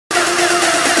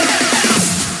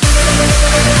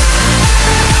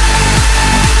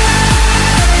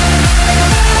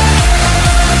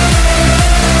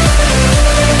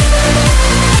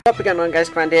going on, guys?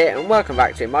 Commander here, and welcome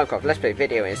back to Minecraft Let's Play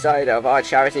video inside of our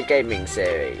charity gaming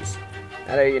series.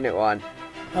 Hello, Unit 1.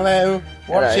 Hello,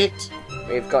 watch Hello. it.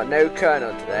 We've got no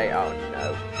Colonel today. Oh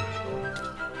no.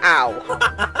 Ow!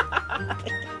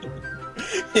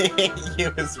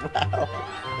 You as well.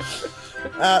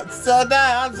 So no,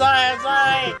 I'm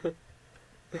sorry.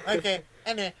 Okay.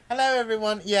 Anyway, hello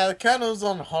everyone. Yeah, the Colonel's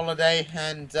on holiday,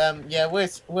 and yeah,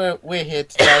 we're here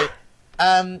today.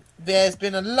 There's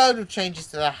been a load of changes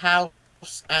to the house,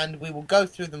 and we will go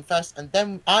through them first, and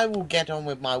then I will get on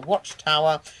with my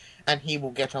watchtower, and he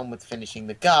will get on with finishing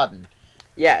the garden.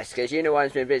 Yes, because Unit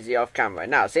 1's been busy off camera.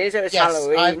 Now, since it was Yes,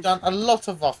 Halloween... I've done a lot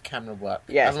of off-camera work.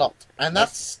 Yes. A lot. And that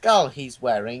skull he's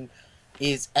wearing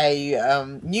is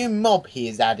a new mob he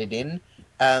has added in.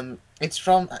 It's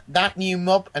from that new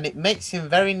mob, and it makes him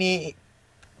very near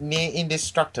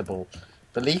indestructible.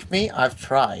 Believe me, I've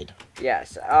tried.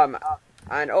 Yes,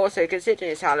 and also,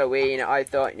 considering it's Halloween, I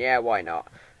thought, yeah, why not?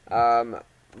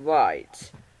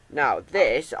 Right. Now,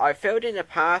 this, I filled in the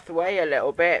pathway a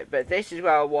little bit, but this is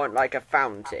where I want, like, a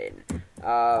fountain.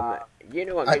 You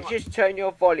know what, could you just turn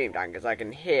your volume down, because I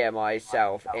can hear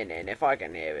myself in it, and if I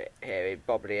can hear it,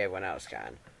 probably everyone else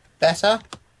can. Better?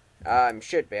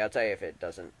 Should be, I'll tell you if it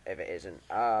isn't.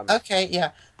 Okay,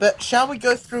 yeah. But shall we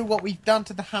go through what we've done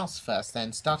to the house first,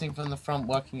 then, starting from the front,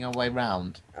 working our way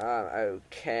round?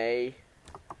 Okay.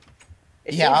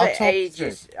 It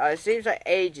seems like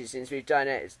ages since we've done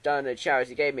it. It's done a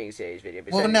charity gaming series video.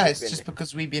 Well, no, it's just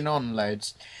because we've been on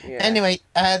loads. Yeah. Anyway,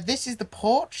 this is the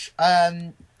porch.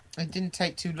 It didn't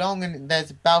take too long, and there's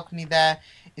a balcony there.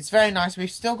 It's very nice. We've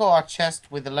still got our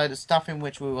chest with a load of stuff in,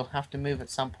 which we will have to move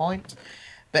at some point.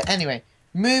 But anyway,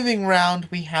 moving round,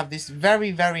 we have this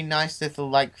very, very nice little,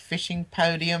 like, fishing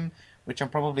podium, which I'm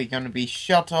probably going to be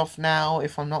shot off now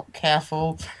if I'm not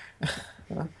careful.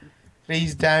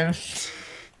 Please don't.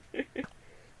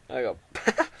 I got...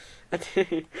 I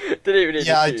didn't even need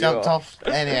to I jumped off.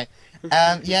 Anyway.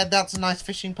 Yeah, that's a nice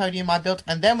fishing podium I built.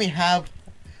 And then we have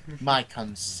my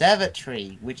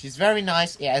conservatory, which is very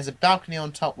nice. It has a balcony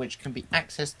on top, which can be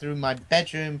accessed through my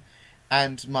bedroom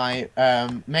and my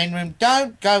main room.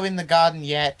 Don't go in the garden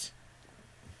yet.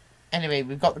 Anyway,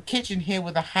 we've got the kitchen here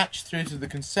with a hatch through to the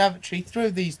conservatory.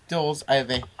 Through these doors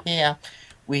over here,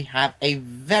 we have a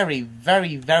very,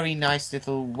 very, very nice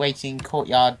little waiting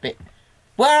courtyard bit.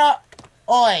 Where are...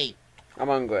 Oi! I'm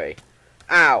hungry.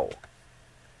 Ow!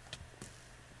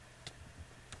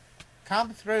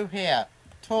 Come through here.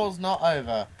 Tour's not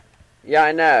over. Yeah,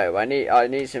 I know. I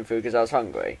need some food because I was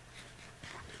hungry.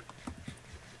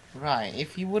 Right,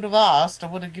 if you would have asked, I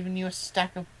would have given you a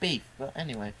stack of beef. But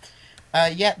anyway.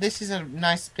 Yeah, this is a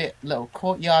nice bit, little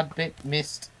courtyard bit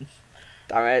missed.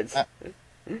 Damn it.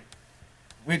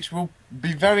 Which will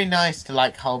be very nice to,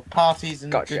 like, hold parties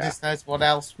and goodness knows what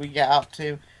else we get up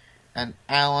to. And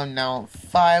I'm now on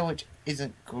fire, which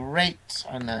isn't great.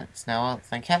 I know it's now out,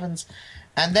 thank heavens.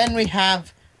 And then we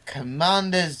have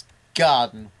Commander's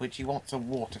garden, which he wants a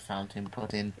water fountain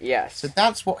put in. Yes. So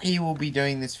that's what he will be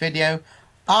doing in this video.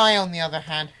 I, on the other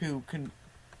hand, who can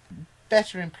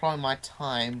better employ my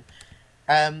time,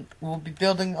 will be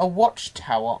building a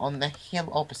watchtower on the hill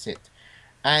opposite.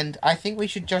 And I think we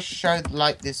should just show,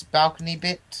 like, this balcony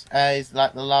bit is,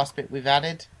 like, the last bit we've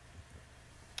added.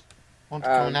 Want to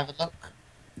come and have a look?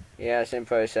 Yeah, it's in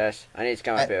process. I need to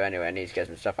come up here anyway. I need to get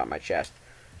some stuff out of my chest.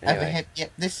 Anyway. Over here, yeah,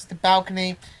 this is the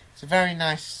balcony. It's a very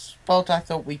nice spot. I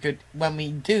thought we could, when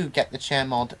we do get the chair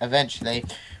mod eventually,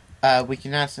 we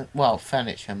can add some, well,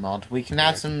 furniture mod. We can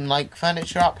add some, like,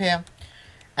 furniture up here.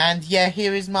 And yeah,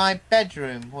 here is my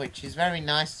bedroom, which is very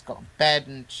nice. It's got a bed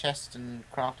and chest and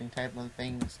crafting table and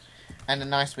things, and a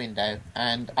nice window.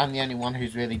 And I'm the only one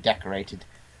who's really decorated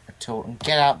at all. And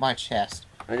get out my chest.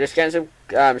 I'm just getting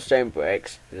some stone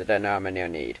bricks, because I don't know how many I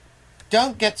need.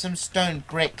 Don't get some stone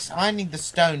bricks. I need the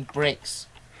stone bricks.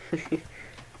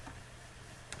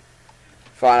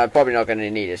 Fine, I'm probably not going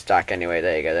to need a stack anyway.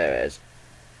 There you go, there it is.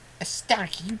 A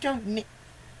stack? You don't need...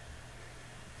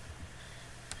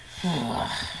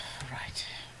 Right.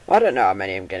 I don't know how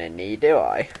many I'm going to need, do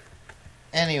I?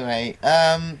 Anyway,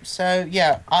 so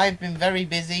yeah, I've been very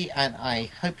busy, and I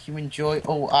hope you enjoy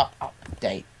all our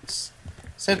updates.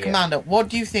 So, yeah. Commander, what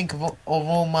do you think of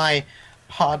all my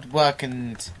hard work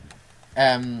and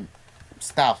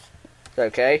stuff? It's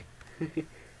okay.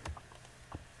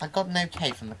 I got an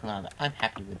okay from the Commander. I'm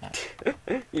happy with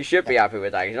that. You should be happy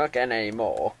with that. You're not getting any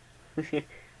more.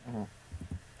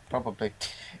 Probably.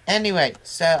 Anyway,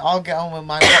 so I'll get on with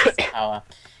my watchtower.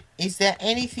 Is there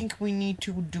anything we need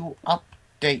to do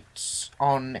updates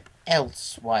on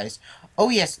elsewise? Oh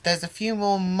yes, there's a few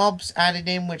more mobs added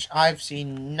in which I've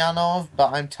seen none of,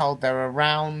 but I'm told they're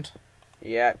around.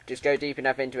 Yep, just go deep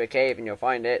enough into a cave and you'll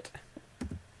find it.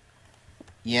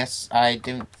 Yes, I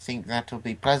don't think that'll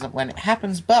be pleasant when it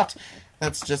happens, but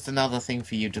that's just another thing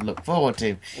for you to look forward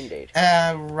to. Indeed.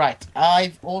 Right.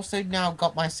 I've also now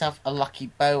got myself a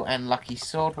lucky bow and lucky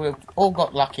sword. We've all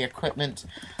got lucky equipment.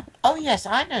 Oh, yes,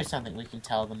 I know something we can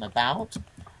tell them about.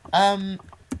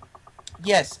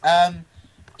 Yes,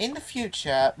 in the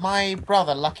future, my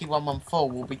brother,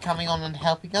 Lucky114, will be coming on and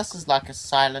helping us as like a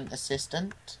silent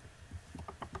assistant.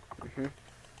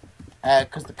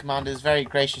 Because the commander has very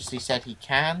graciously said he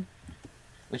can,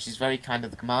 which is very kind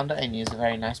of the commander, and he is a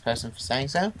very nice person for saying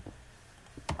so.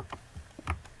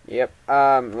 Yep.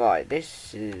 Right.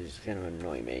 This is gonna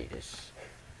annoy me.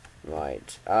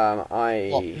 Right.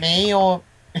 What, me or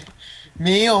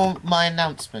me or my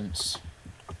announcements?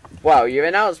 Well, your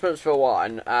announcements for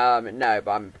one. No,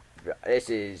 but this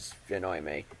is annoying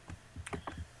me.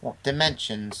 What,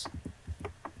 dimensions?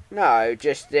 No,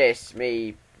 just this.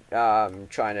 Me.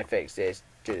 Trying to fix this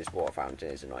water fountain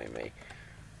is annoying me.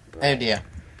 Right. Oh dear,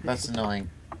 that's annoying.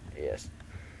 Yes.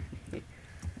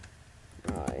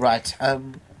 Right.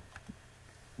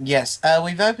 Yes.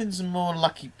 We've opened some more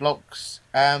lucky blocks.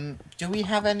 Do we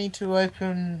have any to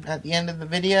open at the end of the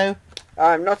video?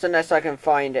 Not unless I can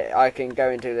find it. I can go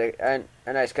into the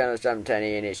unless Colonel's dumped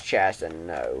any in his chest, and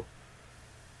no.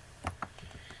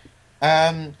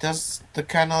 Does the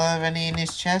Colonel have any in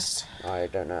his chest? I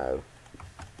don't know.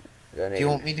 Do you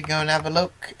want me to go and have a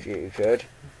look? If you could.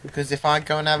 Because if I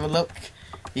go and have a look,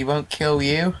 he won't kill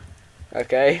you.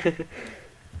 Okay.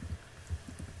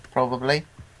 Probably.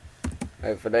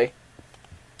 Hopefully.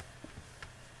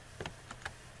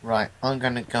 Right, I'm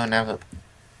gonna go and have a...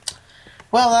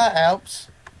 Well, that helps.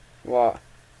 What?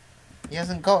 He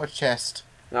hasn't got a chest.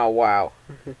 Oh, wow.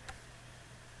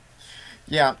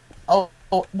 Yeah. Oh,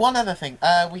 one other thing.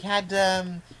 We had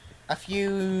a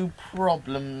few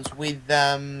problems with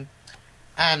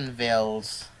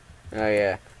anvils. Oh,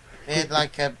 yeah. They had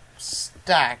like a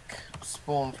stack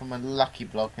spawned from a lucky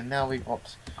block, and now we've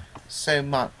got so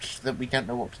much that we don't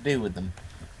know what to do with them.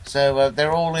 So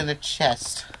they're all in a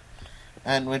chest,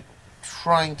 and we're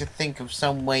trying to think of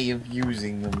some way of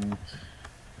using them,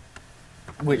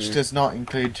 which does not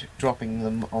include dropping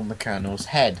them on the Colonel's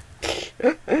head.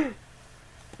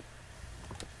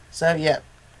 So yeah.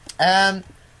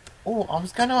 Oh, I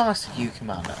was going to ask you,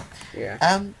 Commander. Yeah.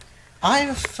 I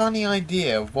have a funny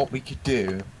idea of what we could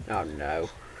do. Oh no.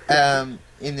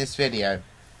 In this video,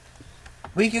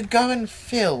 we could go and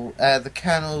fill the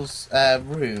Colonel's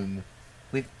room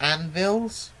with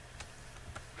anvils.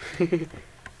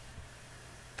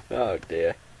 Oh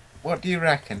dear. What do you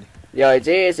reckon? The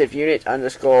idea is if unit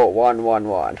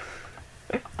 _111.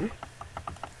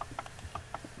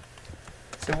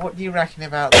 So what do you reckon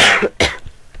about that?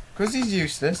 Because he's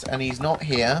useless and he's not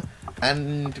here,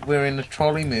 and we're in a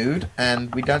trolley mood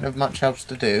and we don't have much else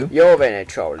to do. You're in a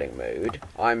trolling mood.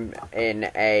 I'm in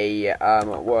a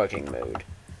working mood.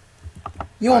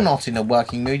 You're not in a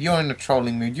working mood, you're in a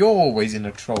trolling mood. You're always in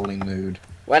a trolling mood.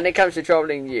 When it comes to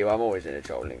trolling you, I'm always in a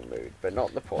trolling mood, but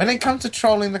not the point. When it comes to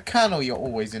trolling the Colonel, you're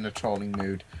always in a trolling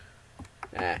mood.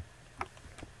 Nah.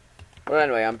 Well,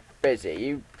 anyway, I'm busy.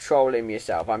 You troll him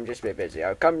yourself. I'm just a bit busy.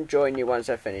 I'll come join you once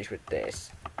I finish with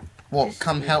this. What,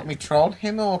 come help me troll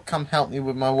him, or come help me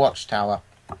with my watchtower?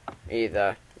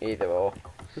 Either or.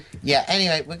 Yeah,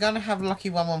 anyway, we're going to have Lucky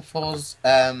 114's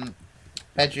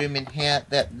bedroom in here.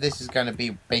 This is going to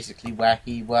be basically where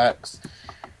he works.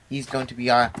 He's going to be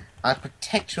our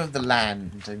protector of the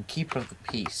land and keeper of the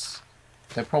peace.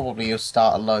 So probably he'll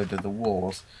start a load of the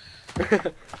wars.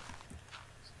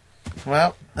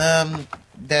 Well,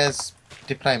 there's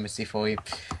diplomacy for you.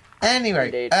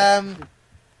 Anyway, Indeed.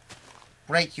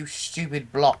 Break, you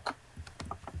stupid block.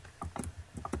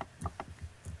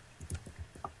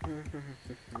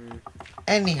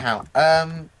 Anyhow,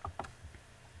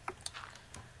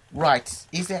 right,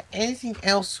 is there anything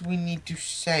else we need to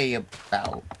say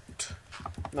about?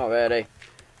 Not really.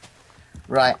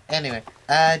 Right, anyway,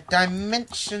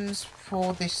 dimensions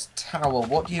for this tower,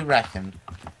 what do you reckon?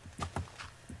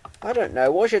 I don't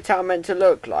know. What's your tower meant to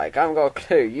look like? I haven't got a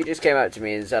clue. You just came up to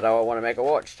me and said, "Oh, I want to make a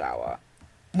watchtower."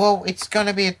 Well, it's going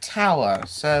to be a tower,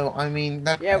 so, I mean...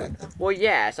 that. Yeah, well,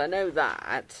 yes, I know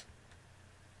that.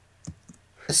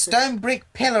 A stone brick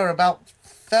pillar about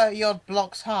 30-odd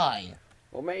blocks high.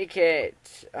 We'll make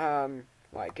it,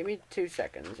 right, give me 2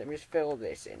 seconds. Let me just fill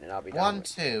this in and I'll be done. 1,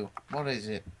 2. What is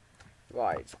it?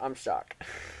 Right, I'm stuck.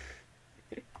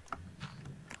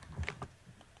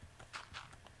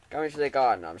 Going to the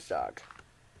garden, I'm stuck.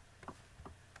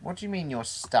 What do you mean you're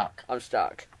stuck? I'm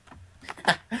stuck.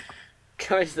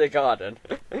 Going to the garden.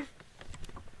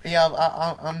 Yeah,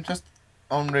 I'm just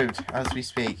en route as we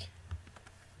speak.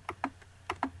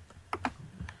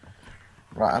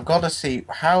 Right, I've got to see.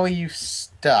 How are you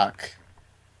stuck?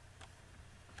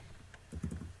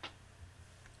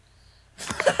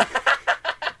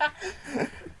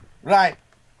 Right.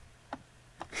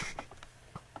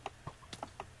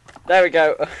 There we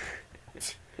go.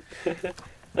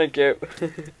 Thank you.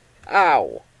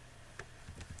 Ow.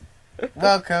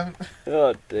 Welcome.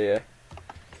 Oh dear.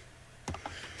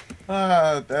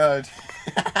 Oh, God.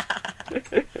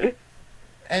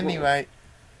 Anyway.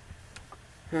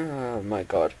 Oh my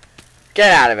god.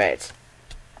 Get out of it.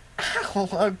 Ow,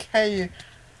 okay.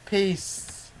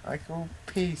 Peace. I call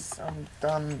peace. I'm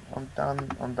done. I'm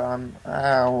done. I'm done.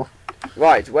 Ow.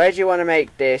 Right, where do you want to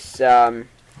make this steam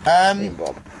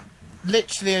bomb?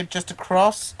 Literally just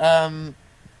across.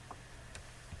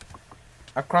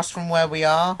 Across from where we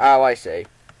are. Oh, I see.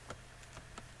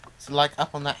 So like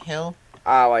up on that hill.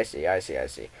 Oh, I see, I see, I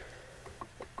see.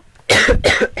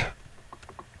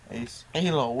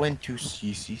 Halo went to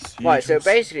see. Right, so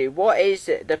basically, what is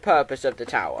the purpose of the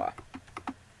tower?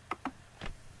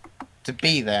 To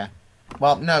be there.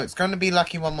 Well, no, it's going to be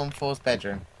Lucky 114's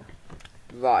bedroom.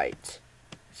 Right.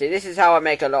 See, this is how I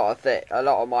make a lot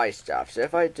of my stuff. So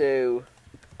if I do...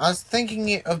 I was thinking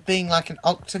it of being like an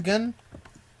octagon.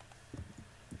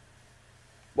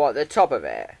 What, the top of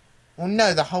it? Well,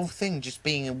 no, the whole thing just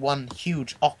being one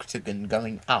huge octagon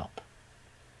going up.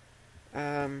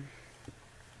 Um...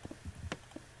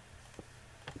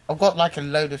 I've got like a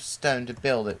load of stone to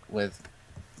build it with.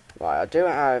 Right, I'll do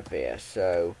it out of here,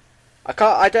 so... I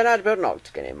don't know how to build an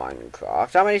octagon in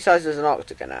Minecraft. How many sides does an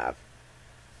octagon have?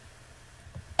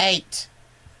 8.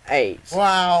 8.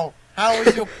 Wow. How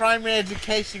was your primary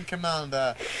education,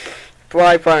 Commander?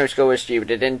 Primary school was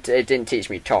stupid. It didn't teach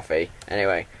me toffee.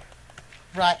 Anyway.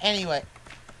 Right, anyway.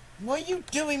 What are you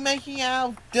doing making it out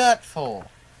of dirt for?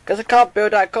 Because I can't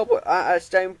build out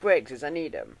stone bricks because I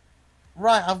need them.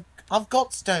 Right, I've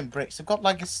got stone bricks. I've got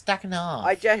like a stack and a half.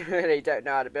 I genuinely don't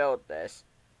know how to build this.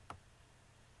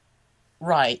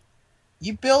 Right.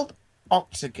 You build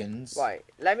octagons. Right,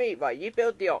 you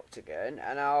build the octagon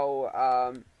and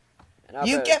I'll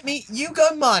you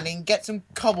go mining, get some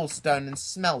cobblestone and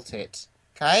smelt it.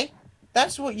 Okay?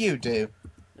 That's what you do.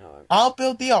 No. I'll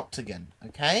build the octagon,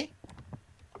 okay?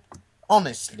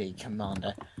 Honestly,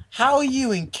 Commander. How are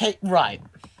you in right.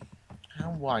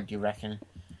 How wide do you reckon?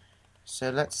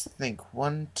 So let's think.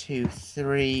 1, 2,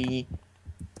 3,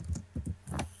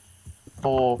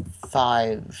 4,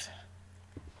 5,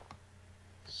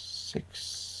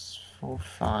 6, 4,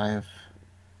 5.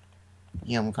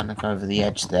 Yeah, I'm gonna go over the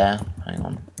edge there. Hang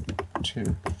on. 2,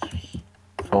 3,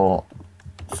 4,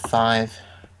 5.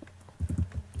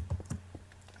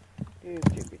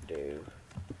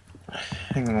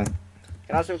 Hang on. Can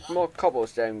I have some more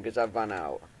cobblestone because I've run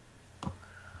out?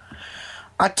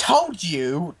 I told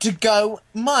you to go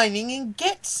mining and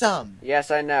get some.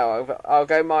 Yes, I know. I'll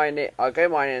go mine it. I'll go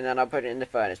mine it and then I'll put it in the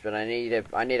furnace. But I need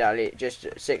at least just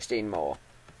 16 more.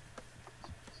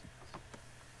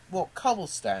 What,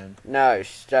 cobblestone? No,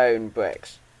 stone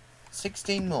bricks.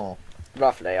 16 more.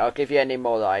 Roughly. I'll give you any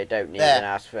more that I don't need There. and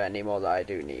ask for any more that I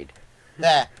do need.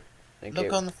 There. Thank Look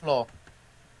you. on the floor.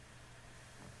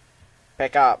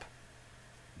 Pick up.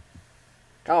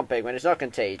 Come on, Pigman. It's not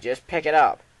contagious. Pick it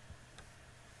up.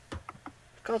 For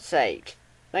God's sake.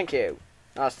 Thank you.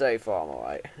 That's 34, I'm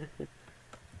alright.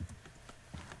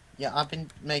 Yeah, I've been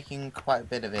making quite a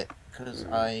bit of it because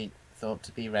I thought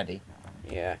to be ready.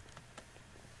 Yeah.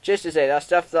 Just to say, that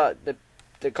stuff that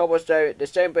the cobblestone, the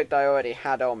stone brick that I already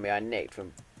had on me, I nicked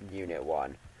from Unit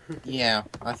 1. Yeah,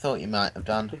 I thought you might have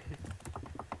done.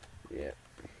 Yeah.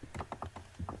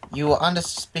 You were under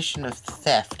suspicion of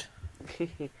theft.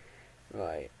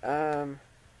 Right. 1,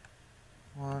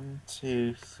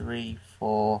 2, 3,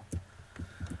 4,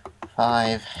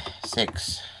 5,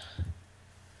 6,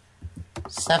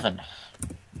 7.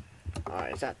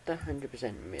 Alright, is that the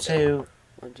 100% middle? 2.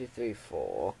 1, 2, 3,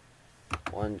 4.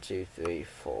 1, 2, 3,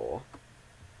 4.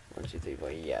 1, 2, 3,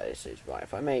 4. Yeah, this is right.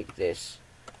 If I make this...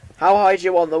 How high do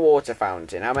you want the water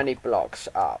fountain? How many blocks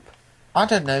up? I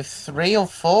don't know, 3 or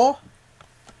 4?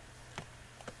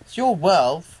 It's your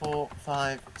world. 4,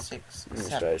 5, 6, 7. I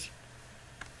suppose.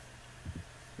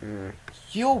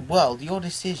 It's your world, your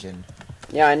decision.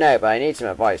 Yeah, I know, but I need some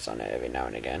advice on it every now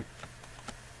and again.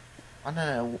 I don't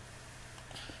know.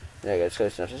 There you go, it's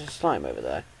close enough. There's a slime over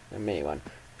there. A mini one.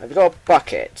 Have you got a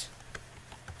bucket?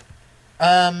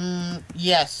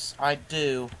 Yes, I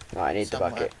do. Right, I need Somewhere.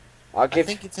 the bucket. I I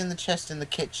think it's in the chest in the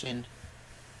kitchen.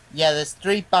 Yeah, there's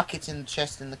 3 buckets in the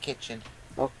chest in the kitchen.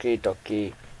 Okie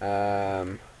dokie.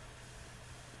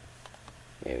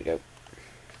 Here we go.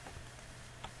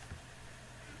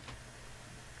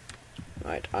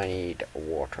 Right, I need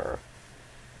water.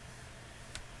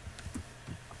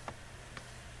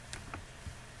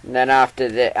 And then after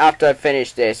I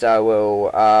finish this, I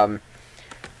will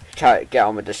get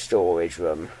on with the storage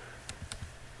room.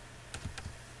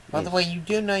 By the way, you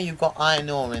do know you've got iron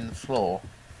ore in the floor.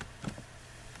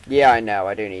 Yeah, I know.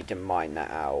 I do need to mine that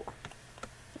out.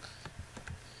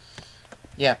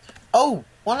 Yeah. Oh,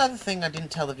 one other thing I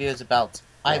didn't tell the viewers about.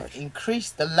 I've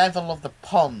increased the level of the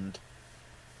pond.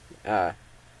 That's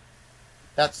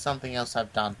something else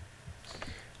I've done.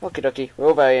 Okie dokie. We're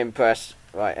all very impressed.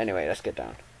 Right, anyway, let's get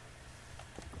down.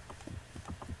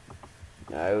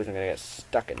 No, I'm going to get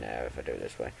stuck in there if I do it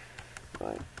this way.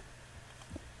 Right.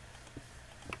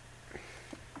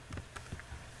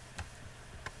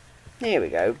 Here we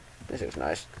go. This looks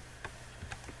nice.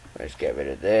 Let's get rid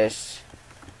of this.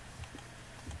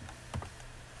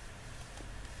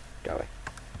 Go away.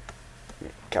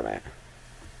 Come here.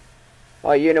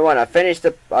 Oh, you know what? I finished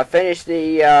the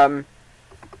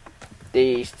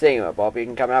thingamabob. You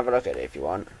can come and have a look at it if you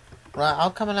want. Right,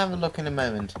 I'll come and have a look in a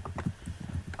moment.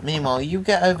 Meanwhile, you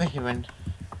get over here and...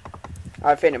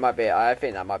 I think that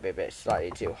might be a bit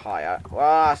slightly too high. Well,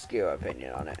 I'll ask your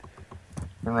opinion on it.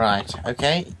 Right,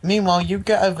 okay. Meanwhile, you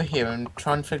get over here and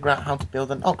try and figure out how to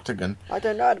build an octagon. I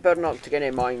don't know how to build an octagon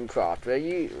in Minecraft.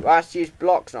 I have to use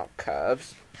blocks, not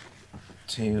curves.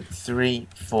 2, 3,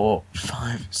 4,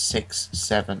 5, 6,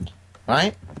 7.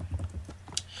 Right?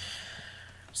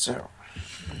 So,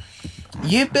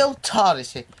 you build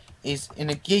TARDIS is in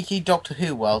a geeky Doctor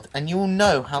Who world, and you will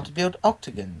know how to build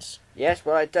octagons. Yes,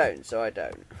 but I don't, so I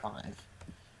don't. 5.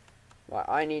 Right,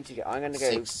 I'm going to go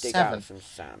 6, dig 7. out some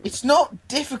sand. It's not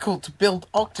difficult to build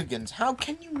octagons. How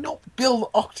can you not build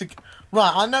octagon?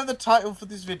 Right, I know the title for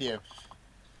this video.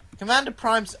 Commander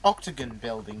Prime's Octagon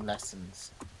Building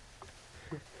Lessons.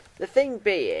 The thing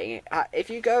being, if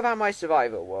you go around my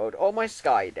survival world, or my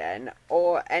Skyden,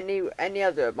 or any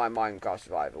other of my Minecraft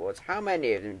survival worlds, how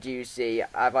many of them do you see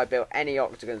have I built any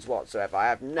octagons whatsoever? I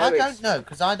have no... I don't know,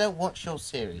 because I don't watch your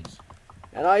series.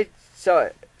 And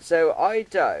so I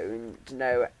don't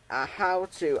know how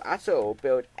to, at all,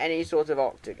 build any sort of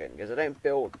octagon, because I don't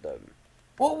build them.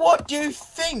 Well, what do you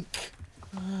think?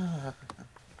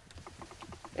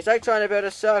 It's like trying to build a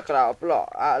circle out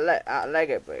of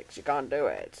Lego bricks. You can't do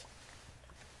it.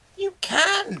 You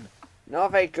can! Not a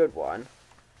very good one.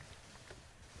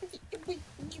 You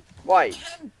Wait.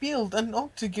 can build an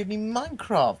octagon in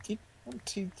Minecraft. 1,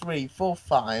 2, 3, 4,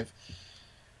 5.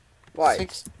 Right.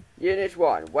 6. Unit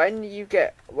 1. When you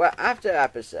get... Well, after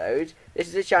episode, this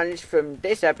is a challenge from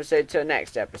this episode to the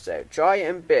next episode. Try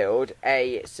and build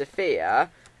a sphere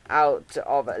out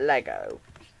of Lego.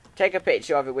 Take a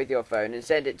picture of it with your phone and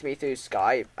send it to me through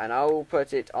Skype, and I will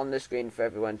put it on the screen for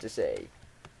everyone to see.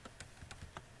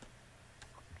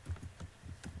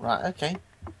 Right, okay.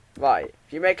 Right.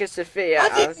 If you make a sphere I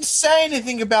didn't say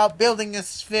anything about building a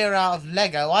sphere out of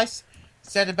Lego. I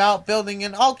said about building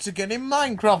an octagon in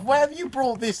Minecraft. Where have you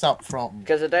brought this up from?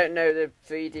 Because I don't know the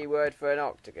 3D word for an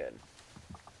octagon.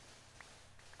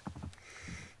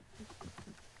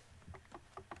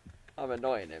 I'm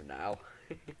annoying him now.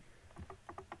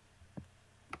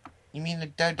 You mean a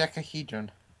dodecahedron?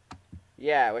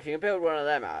 Yeah, well, if you can build one of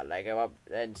them out of Lego,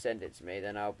 then send it to me,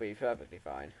 then I'll be perfectly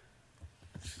fine.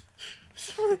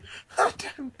 I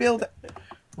don't build it.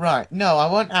 Right, no,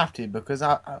 I won't have to because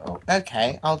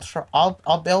okay, I'll try.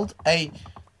 I'll build a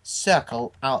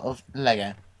circle out of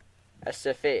Lego. A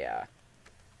sphere.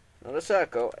 Not a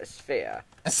circle, a sphere.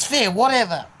 A sphere,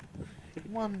 whatever.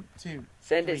 1, 2.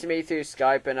 Send 3, it to me through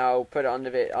Skype, and I'll put it on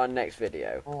on next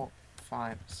video. 4,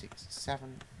 5, 6,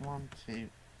 7. 1, 2.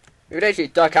 We've actually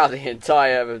dug out the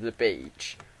entire of the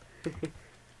beach.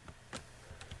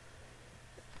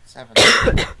 7.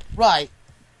 Right,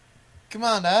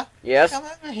 Commander. Yes. Come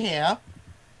over here.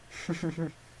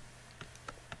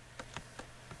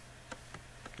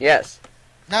 Yes.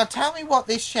 Now tell me what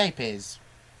this shape is.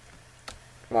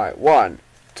 Right. 1,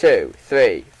 2,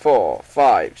 3, 4,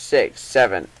 5, 6,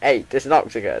 7, 8. It's an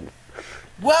octagon.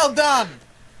 Well done.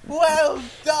 Well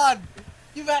done.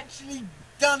 You've actually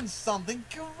done something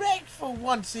correct for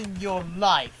once in your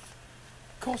life.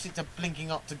 Of course it's a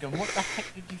blinking octagon. What the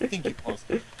heck did you think it was?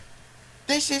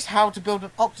 This is how to build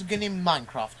an octagon in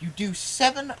Minecraft. You do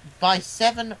 7 by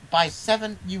 7 by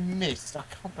 7. You missed. I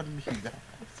can't believe that.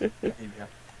 There you go.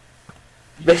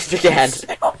 Missed again.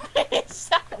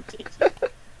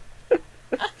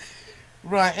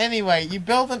 Right, anyway, you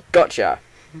build an... Gotcha.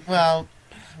 Well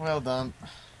done.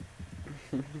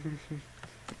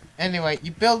 Anyway,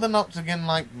 you build an octagon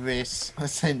like this,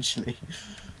 essentially.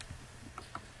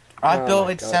 I built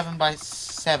it 7 by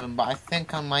 7, but I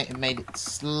think I might have made it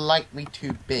slightly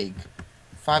too big.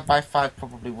 5x5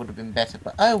 probably would have been better,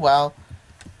 but oh well.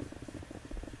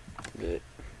 Yeah.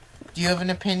 Do you have an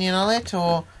opinion on it,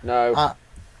 or No. are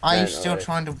No, you still no.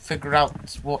 trying to figure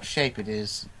out what shape it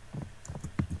is?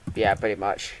 Yeah, pretty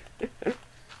much.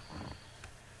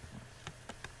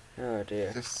 Oh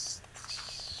dear.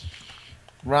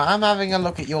 Right, I'm having a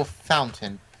look at your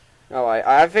fountain. Oh,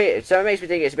 I think so. It makes me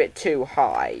think it's a bit too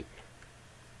high.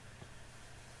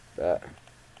 But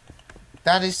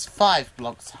That is 5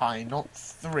 blocks high, not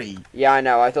 3. yeah, I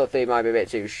know. I thought 3 might be a bit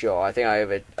too short. I think I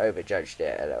overjudged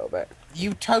it a little bit.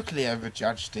 You totally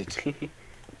overjudged it.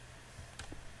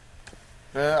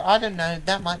 I don't know,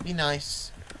 that might be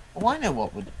nice. Oh, I know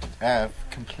what would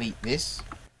complete this.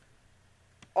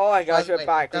 Alright guys, By the we're way,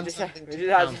 back. We I've just done had something to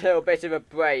a count. little bit of a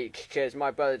break because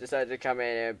my brother decided to come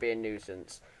in and be a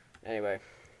nuisance. Anyway.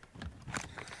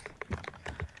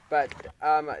 But,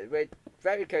 we're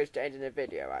very close to ending the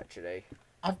video actually.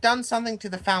 I've done something to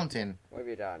the fountain. What have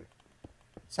you done?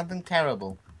 Something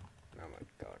terrible. Oh my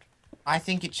god. I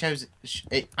think it shows.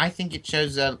 I think it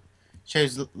shows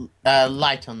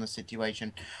light on the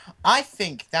situation. I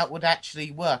think that would actually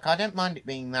work. I don't mind it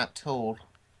being that tall.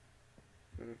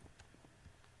 Hmm.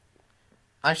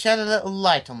 I shed a little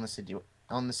light on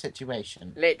the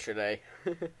situation. Literally.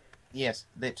 Yes,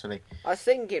 literally. I was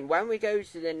thinking when we go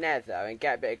to the nether and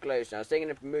get a bit of glowstone, I was thinking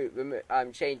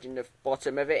of changing the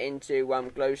bottom of it into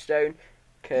glowstone.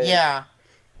 Yeah.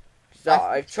 So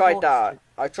I've tried that.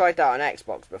 I've tried that on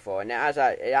Xbox before, and it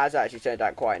has actually turned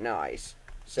out quite nice.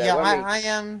 So Yeah, when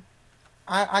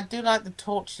I do like the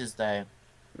torches though.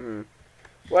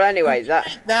 Well, anyway, Make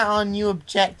that our new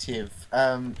objective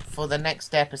for the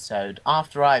next episode.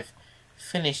 After I've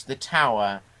finished the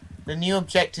tower, the new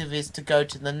objective is to go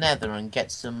to the nether and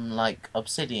get some like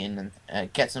obsidian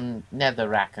and get some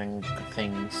netherrack and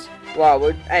things. well,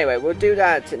 we'll do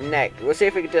that next. We'll see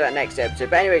if we can do that next episode.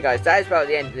 But anyway, guys, that is about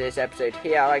the end of this episode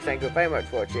here. I'd like to thank you very much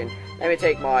for watching. Let me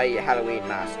take my Halloween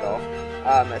mask off.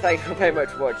 Thank you very much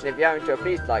for watching. If you have enjoyed,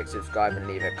 please like, subscribe, and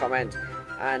leave a comment.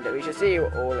 And we shall see you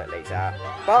all later.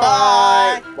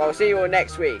 Bye! Bye! Well, see you all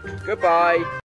next week. Goodbye!